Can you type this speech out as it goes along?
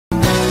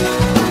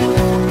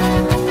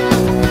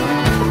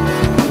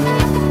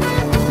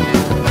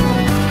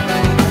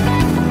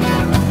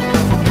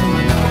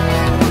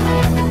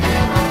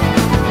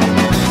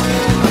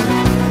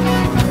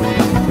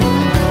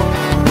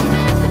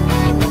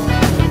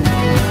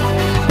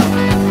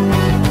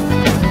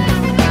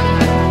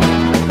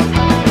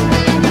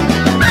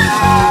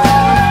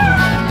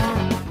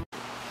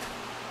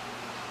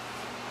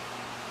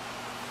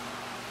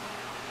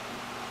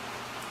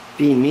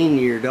being mean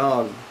to your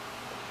dog.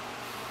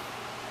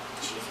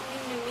 She's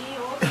mean to me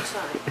all the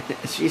time.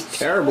 She's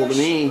terrible to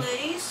me. She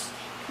lays.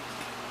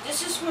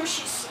 This is where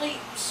she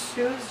sleeps.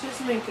 She was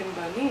just making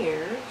bunny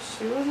ears.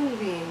 She wasn't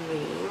being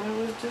mean. It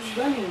was just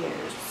bunny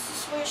ears. This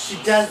is where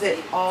She does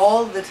it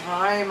all the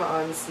time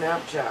on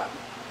Snapchat.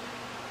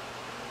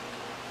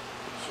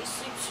 She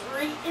sleeps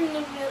right in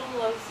the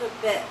middle of the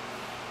bed.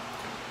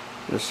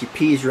 Well, she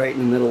pees right in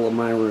the middle of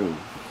my room.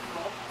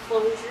 Well,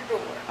 close your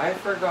door. I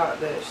forgot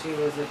that she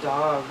was a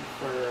dog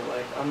for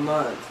like a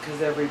month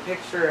because every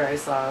picture I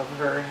saw of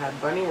her had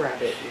bunny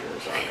rabbit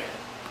ears on it.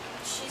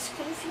 She's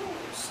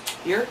confused.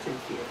 You're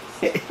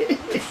confused.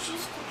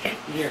 She's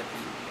confused. You're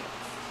confused.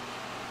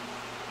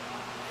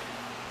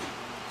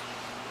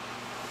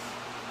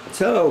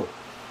 So,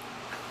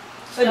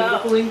 I need a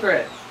pulling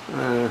bread.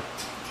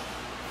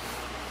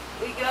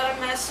 We got a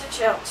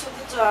message out to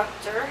the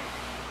doctor.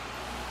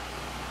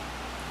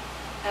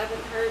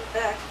 Haven't heard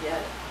back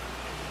yet.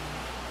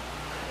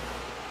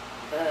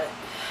 But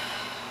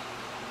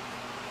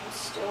I'm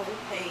still in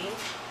pain.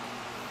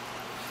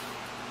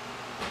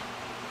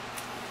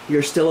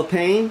 you're still a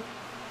pain?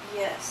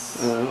 Yes.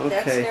 Oh, okay.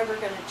 That's never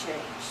going to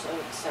change, so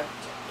accept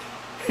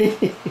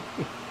it.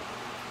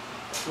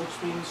 Which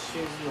means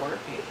she's your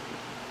pain.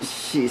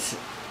 She's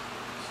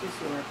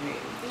your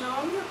pain. No,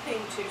 I'm your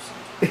pain too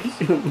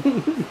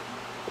sometimes.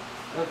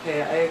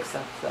 Okay, I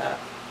accept that.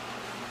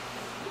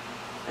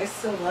 I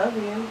still love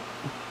you.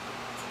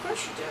 Of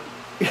course you do.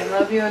 I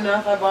love you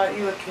enough. I bought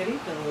you a kitty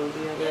pillow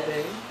the other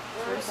day.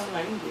 Where It's is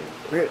right behind you.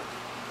 Where?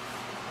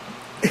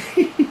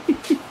 Kitty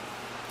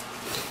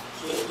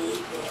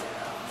pillow.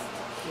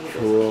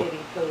 Cool.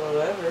 Kitty pillow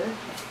ever.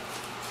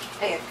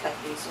 I had cut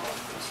these off.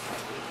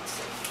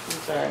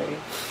 I'm sorry.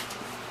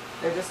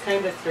 I just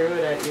kind of threw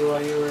it at you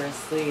while you were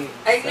asleep.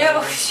 I so.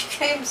 know. She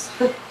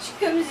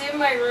comes in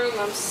my room.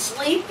 I'm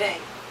sleeping.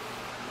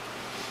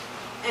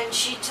 And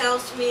she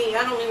tells me,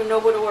 I don't even know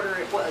what order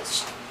it was.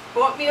 She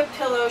bought me a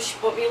pillow, she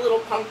bought me a little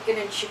pumpkin,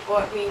 and she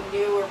bought me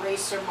new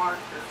eraser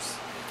markers.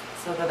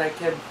 So that I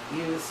could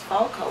use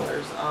fall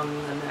colors on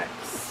the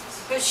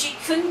next. But she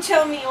couldn't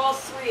tell me all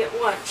three at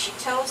once. She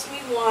tells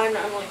me one,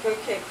 I'm like,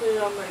 okay, put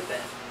it on my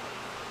bed.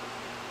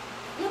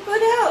 Look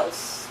what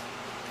else.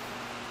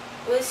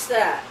 What's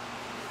that?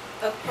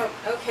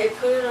 Okay,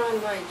 put it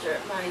on my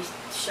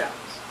shelf.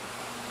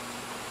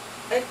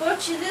 I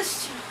bought you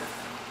this.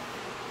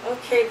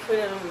 Okay, put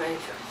it on my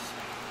dress.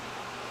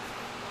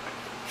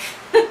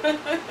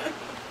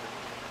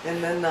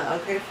 And then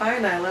okay,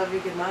 fine, I love you,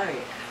 good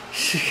night.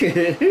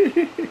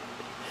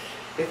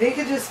 I think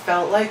it just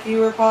felt like you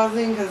were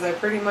pausing because I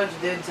pretty much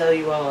did tell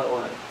you all at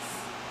once.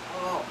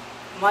 Well,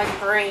 my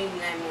brain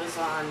then was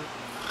on.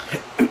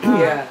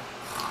 Yeah.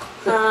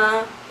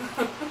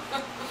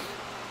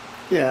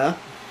 Yeah.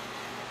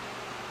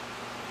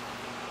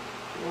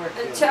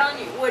 I'm telling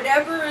you,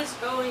 whatever is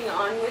going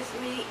on with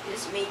me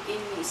is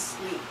making me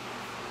sleep.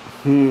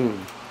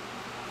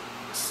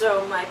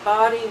 So my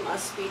body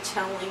must be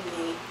telling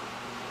me,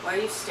 why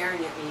are you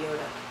staring at me,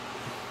 Yoda?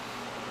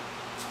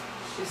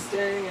 She's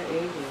staring at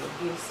Angel.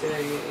 He's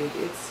staring at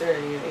Angel. It's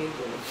staring at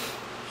Angel.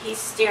 He's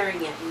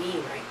staring at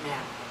me right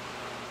now.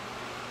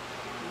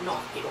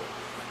 Knock it off.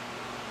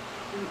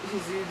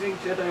 He's using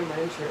Jedi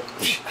mind trick.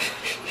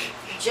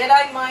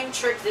 Jedi mind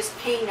trick this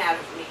pain out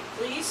of me,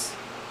 please.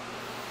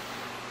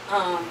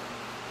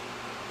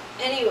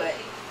 Anyway,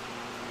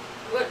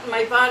 what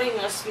my body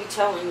must be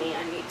telling me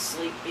I need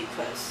sleep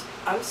because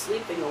I'm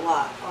sleeping a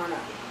lot, aren't I?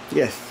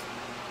 Yes.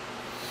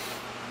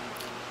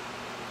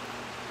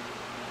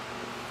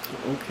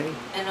 Okay.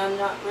 And I'm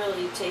not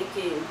really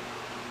taking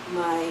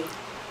my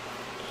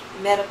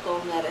medical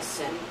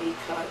medicine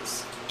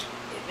because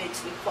it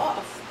makes me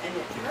cough and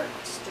it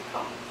hurts to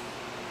cough.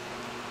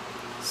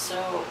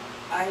 So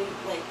I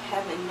like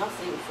having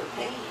nothing for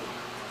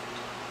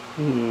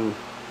pain.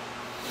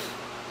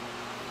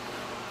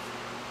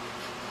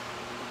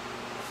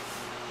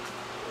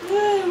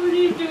 What are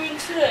you doing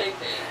today,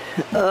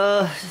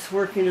 babe? Just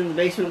working in the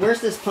basement. Where's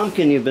this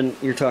pumpkin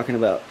you're talking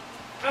about?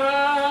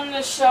 On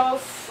the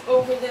shelf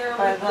over there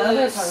by with the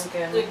other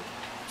pumpkin. the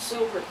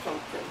silver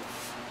pumpkin.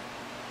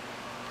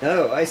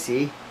 Oh, I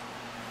see.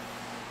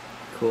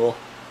 Cool.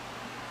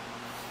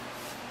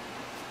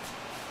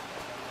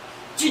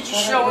 Did you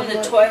show in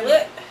the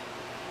toilet?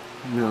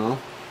 No.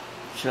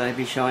 Should I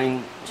be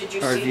showing Did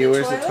you our see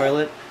viewers the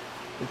toilet?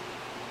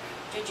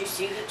 Did you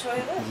see the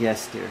toilet?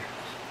 Yes, dear.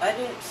 I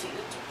didn't see the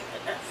toilet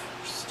at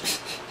first.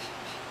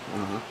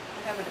 Uh-huh.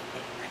 I have it a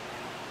paper right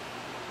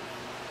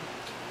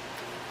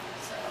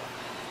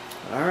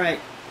now. So. All right.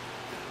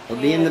 I'll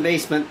be in the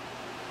basement.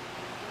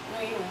 No,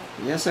 you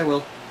won't. Yes, I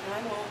will.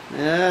 I won't.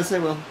 Yes, I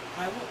will.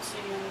 I won't see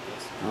you in the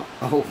basement.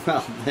 Oh,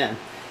 well then.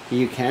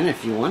 You can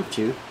if you want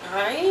to.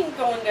 I ain't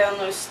going down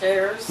those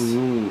stairs. I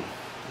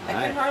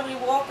can hardly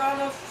walk on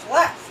a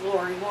flat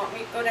floor. You want me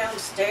to go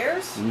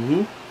downstairs?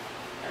 Mm-hmm.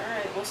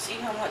 Alright, we'll see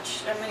how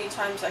many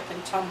times I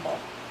can tumble.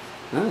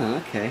 Oh,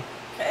 okay.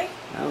 Okay?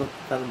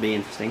 That'll be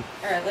interesting.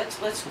 Alright, let's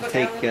go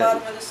down the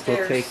bottom of the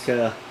stairs.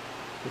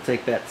 We'll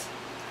take bets.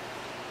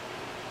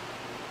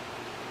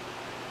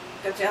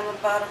 Go down the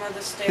bottom of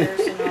the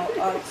stairs and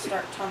I'll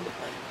start tumbling.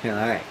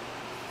 Yeah, alright.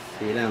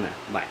 See you down there.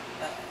 Bye.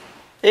 Bye.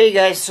 Hey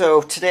guys,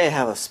 so today I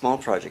have a small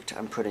project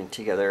I'm putting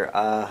together.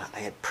 I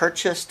had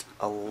purchased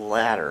a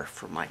ladder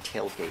for my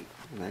tailgate,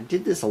 and I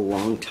did this a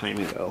long time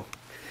ago.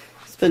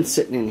 It's been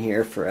sitting in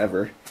here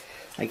forever.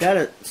 I got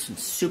a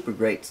super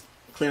great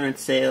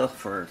clearance sale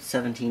for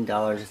 $17.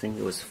 I think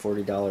it was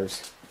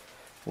 $40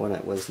 when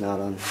it was not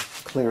on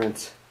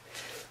clearance.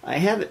 I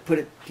have it put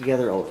it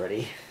together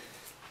already.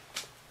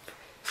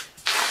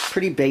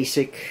 Pretty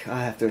basic.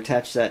 I have to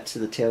attach that to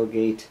the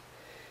tailgate.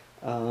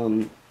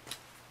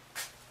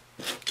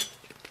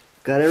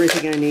 Got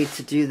everything I need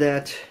to do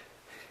that,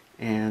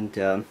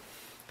 and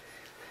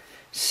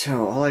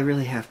so all I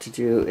really have to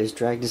do is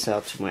drag this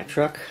out to my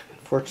truck.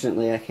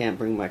 Fortunately, I can't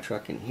bring my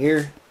truck in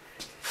here,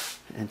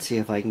 and see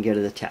if I can get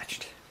it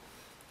attached.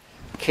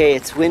 Okay,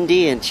 it's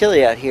windy and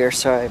chilly out here,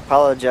 so I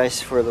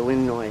apologize for the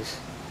wind noise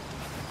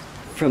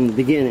from the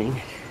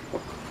beginning.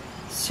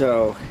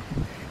 So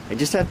I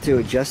just have to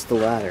adjust the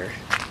ladder.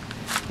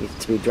 It needs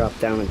to be dropped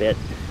down a bit,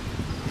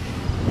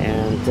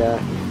 and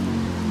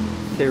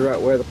figure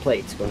out where the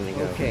plate's going to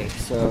go. Okay,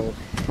 so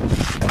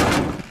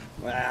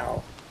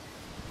wow.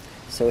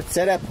 So it's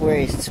set up where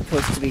it's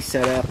supposed to be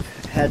set up.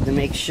 Had to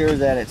make sure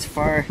that it's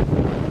far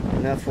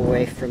enough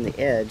away from the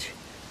edge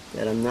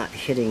that I'm not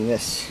hitting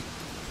this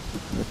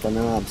with the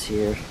knobs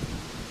here.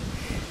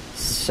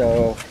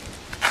 So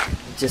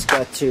just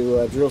got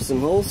to drill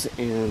some holes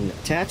and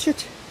attach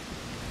it,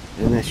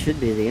 and that should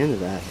be the end of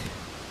that.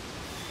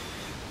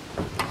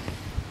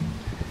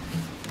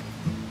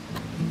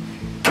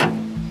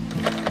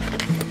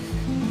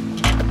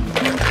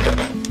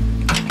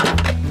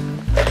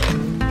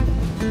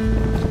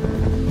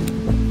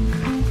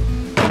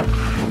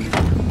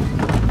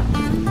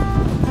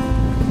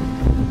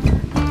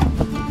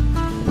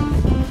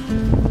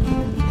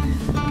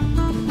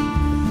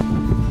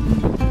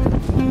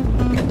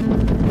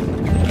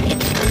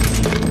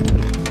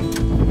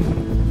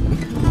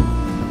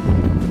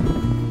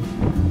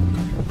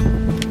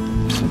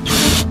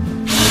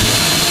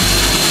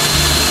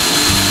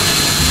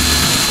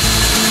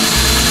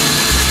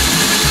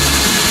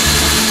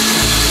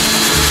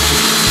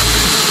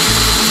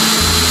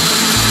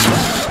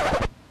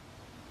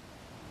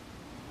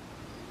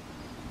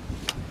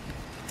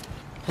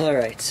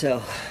 Alright,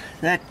 so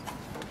that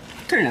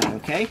turned out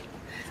okay.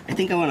 I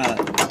think I want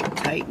to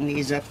tighten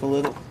these up a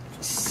little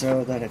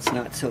so that it's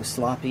not so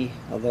sloppy,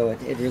 although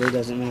it really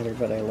doesn't matter,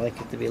 but I like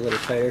it to be a little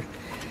tighter.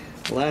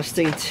 The last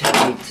thing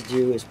I need to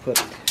do is put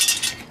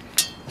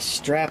a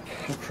strap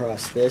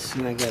across this,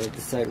 and I got to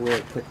decide where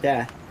to put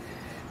that.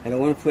 I don't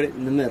want to put it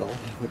in the middle,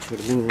 which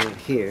would mean right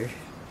here.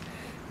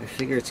 I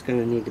figure it's going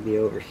to need to be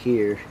over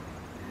here.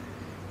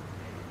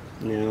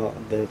 Now,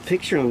 the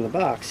picture on the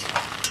box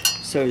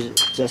shows it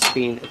just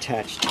being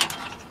attached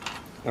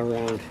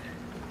around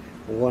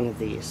one of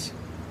these,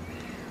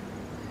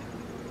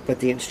 but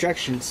the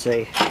instructions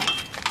say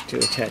to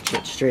attach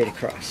it straight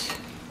across,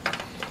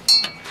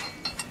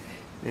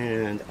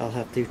 and I'll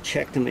have to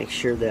check to make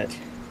sure that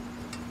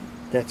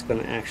that's going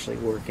to actually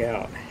work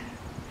out,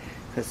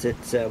 because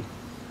it's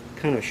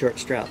kind of a short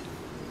strap.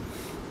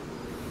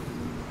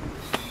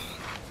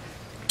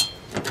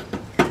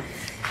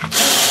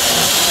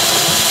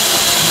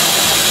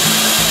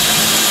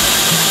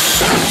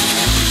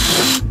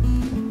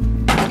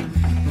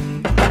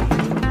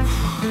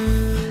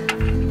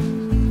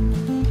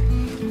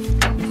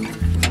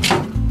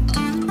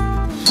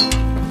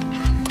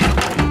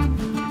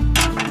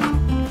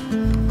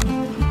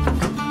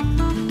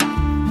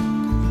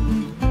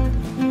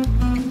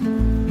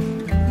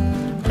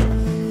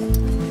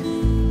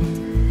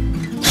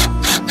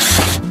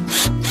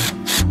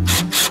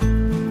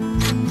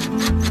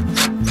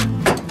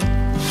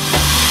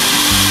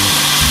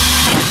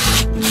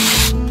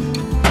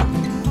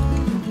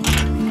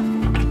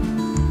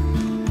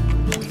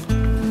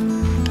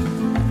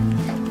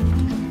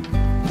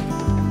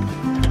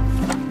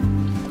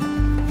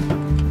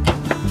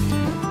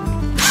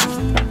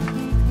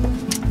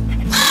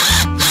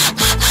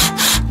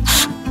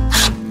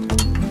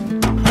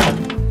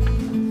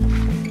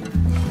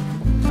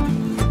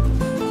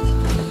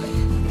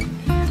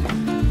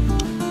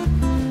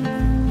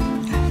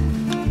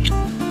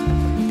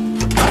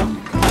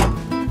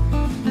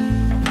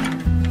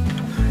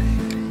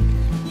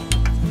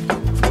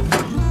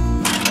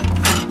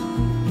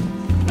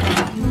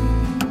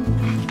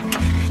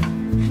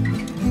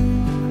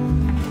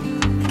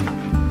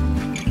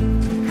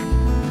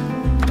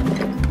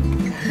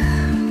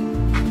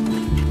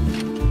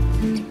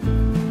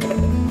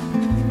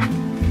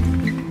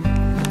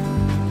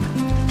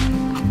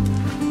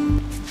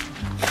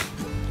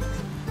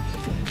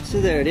 So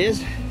there it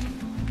is,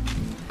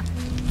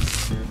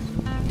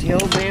 the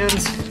old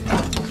man's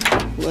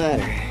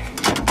ladder.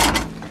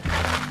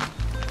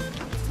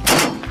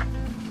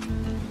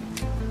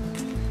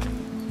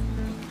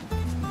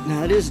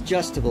 Now it is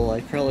adjustable.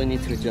 I probably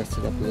need to adjust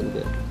it up a little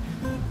bit,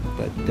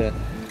 but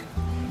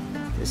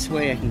this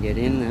way I can get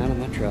in and out of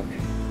my truck.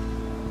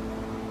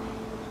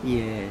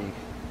 Yay.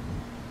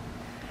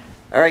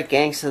 Alright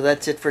gang, so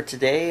that's it for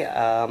today.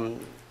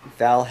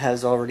 Val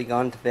has already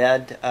gone to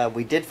bed.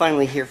 We did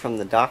finally hear from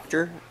the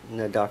doctor, and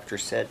the doctor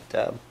said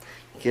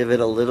give it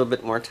a little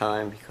bit more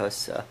time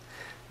because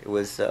it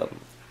was a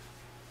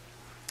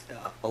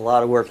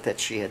lot of work that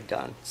she had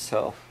done.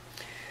 So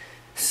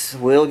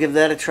we'll give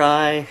that a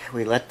try.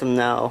 We let them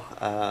know.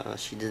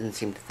 She didn't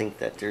seem to think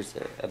that there's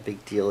a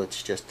big deal.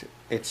 It's just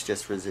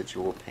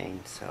residual pain.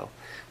 So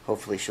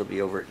hopefully she'll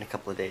be over it in a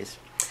couple of days.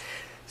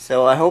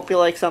 So I hope you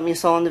liked something you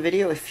saw in the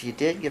video. If you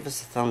did, give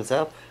us a thumbs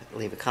up,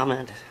 leave a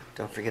comment,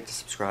 don't forget to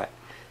subscribe,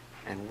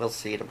 and we'll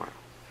see you tomorrow.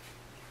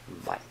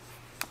 Bye.